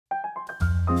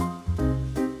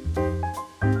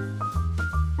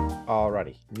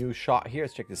Alrighty, new shot here.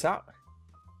 Let's check this out.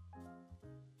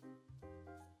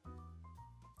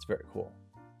 It's very cool.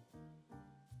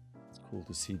 It's cool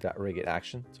to see that rig in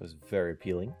action, so it's very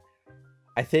appealing.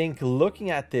 I think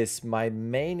looking at this, my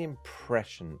main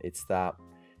impression is that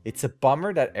it's a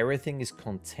bummer that everything is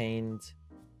contained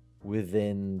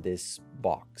within this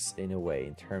box in a way,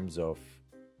 in terms of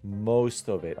most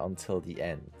of it until the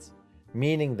end.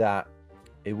 Meaning that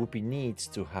it would be neat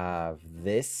to have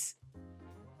this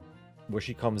where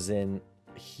she comes in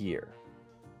here,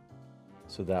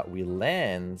 so that we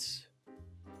land.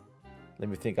 Let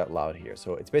me think out loud here.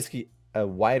 So it's basically a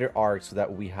wider arc so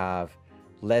that we have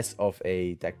less of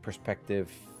a like perspective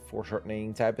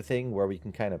foreshortening type of thing, where we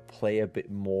can kind of play a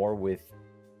bit more with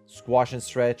squash and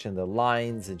stretch and the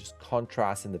lines and just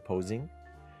contrast in the posing.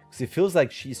 Because it feels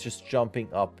like she's just jumping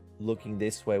up looking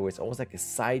this way, where it's almost like a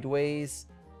sideways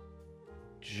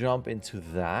jump into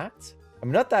that. I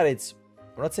mean,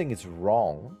 I'm not saying it's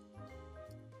wrong.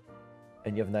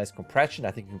 And you have nice compression.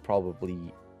 I think you can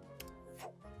probably...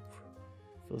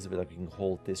 Feels a bit like you can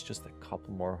hold this just a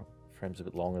couple more frames a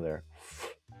bit longer there.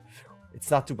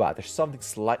 It's not too bad. There's something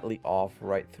slightly off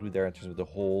right through there in terms of the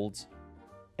holds.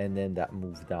 And then that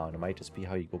move down. It might just be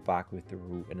how you go back with the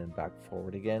root and then back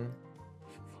forward again.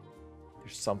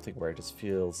 There's something where it just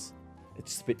feels...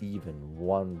 It's just a bit even.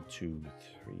 1, 2,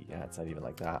 3. Yeah, it's not even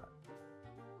like that.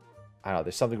 I don't know,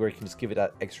 there's something where you can just give it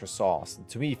that extra sauce. And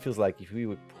to me, it feels like if we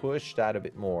would push that a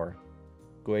bit more,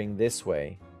 going this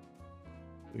way,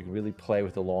 we can really play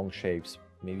with the long shapes,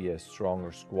 maybe a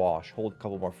stronger squash, hold a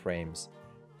couple more frames,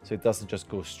 so it doesn't just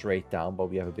go straight down,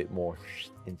 but we have a bit more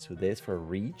into this for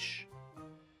reach.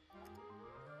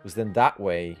 Because then that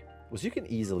way, because you can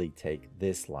easily take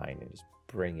this line and just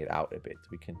bring it out a bit.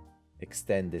 We can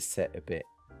extend this set a bit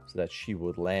so that she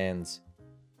would land,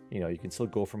 you know, you can still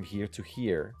go from here to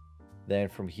here, then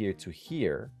from here to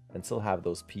here, and still have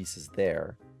those pieces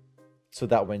there, so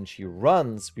that when she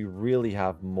runs, we really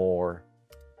have more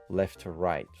left to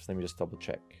right. So let me just double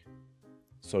check.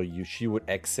 So she would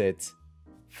exit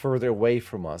further away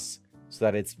from us, so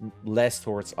that it's less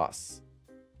towards us.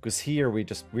 Because here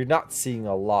we're not seeing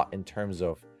a lot in terms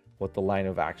of what the line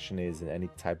of action is in any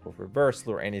type of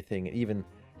reversal or anything.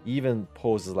 Even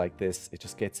poses like this, it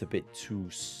just gets a bit too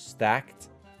stacked.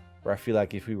 Where I feel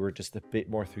like if we were just a bit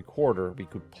more 3/4, we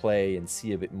could play and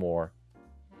see a bit more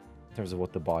in terms of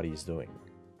what the body is doing.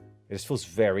 It just feels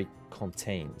very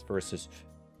contained versus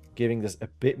giving this a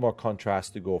bit more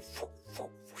contrast to go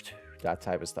that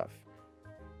type of stuff.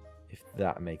 If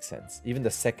that makes sense. Even the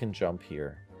second jump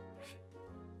here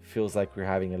feels like we're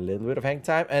having a little bit of hang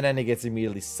time, and then it gets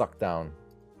immediately sucked down.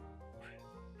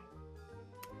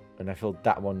 And I feel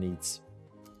that one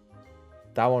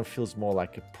feels more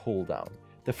like a pull down.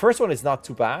 The first one is not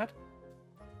too bad.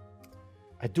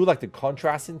 I do like the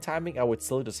contrast in timing. I would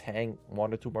still just hang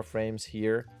 1 or 2 more frames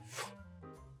here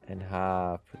and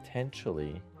have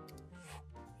potentially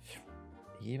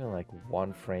even like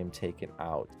 1 frame taken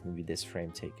out. Maybe this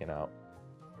frame taken out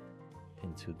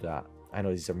into that. I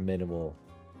know these are minimal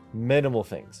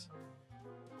things.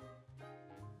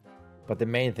 But the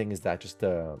main thing is that just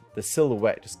the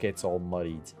silhouette just gets all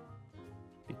muddied.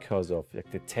 Because of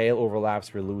like the tail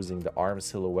overlaps, we're losing the arm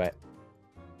silhouette.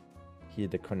 Here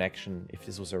the connection, if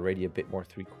this was already a bit more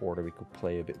 3/4, we could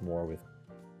play a bit more with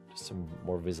just some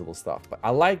more visible stuff. But I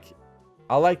like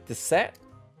the set.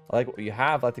 I like what you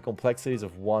have. I like the complexities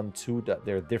of 1, 2, that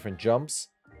there are different jumps.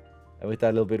 And with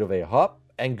that little bit of a hop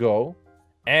and go.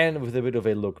 And with a bit of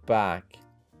a look back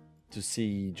to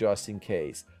see just in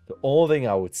case. The only thing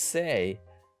I would say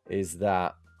is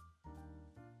that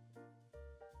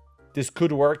this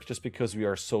could work just because we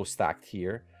are so stacked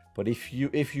here. But if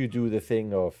you do the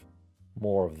thing of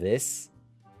more of this,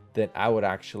 then I would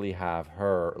actually have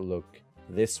her look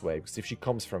this way. Because if she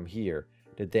comes from here,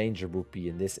 the danger would be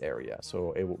in this area.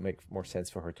 So it would make more sense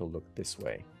for her to look this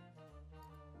way.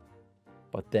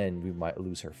 But then we might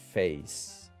lose her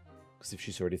face. Because if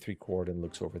she's already 3/4 and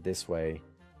looks over this way,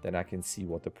 then I can see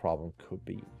what the problem could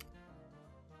be.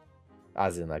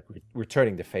 As in, like, we're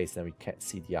turning the face, then we can't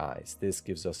see the eyes. This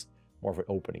gives us more of an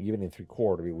opening. Even in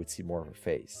 3/4, we would see more of her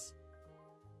face.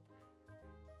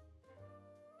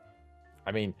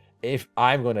 I mean, if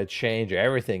I'm going to change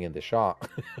everything in the shot,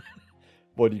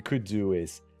 what you could do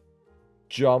is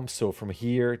jump. So from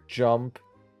here, jump,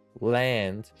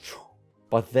 land,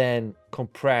 but then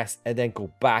compress and then go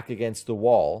back against the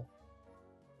wall,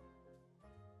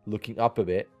 looking up a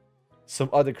bit. Some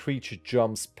other creature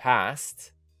jumps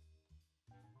past.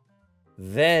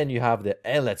 Then you have the,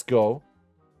 and let's go.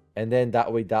 And then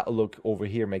that way, that look over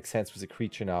here makes sense because the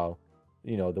creature now,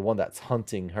 you know, the one that's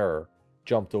hunting her,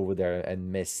 jumped over there and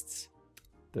missed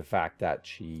the fact that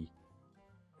she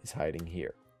is hiding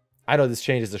here. I know this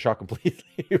changes the shot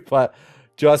completely, but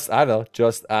just, I don't know,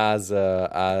 just as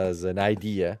an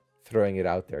idea, throwing it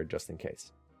out there just in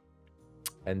case.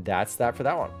 And that's that for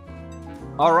that one.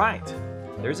 All right.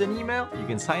 There's an email. You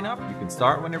can sign up. You can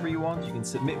start whenever you want. You can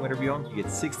submit whenever you want. You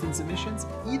get 16 submissions.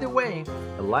 Either way,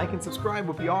 a like and subscribe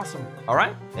would be awesome. All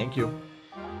right. Thank you.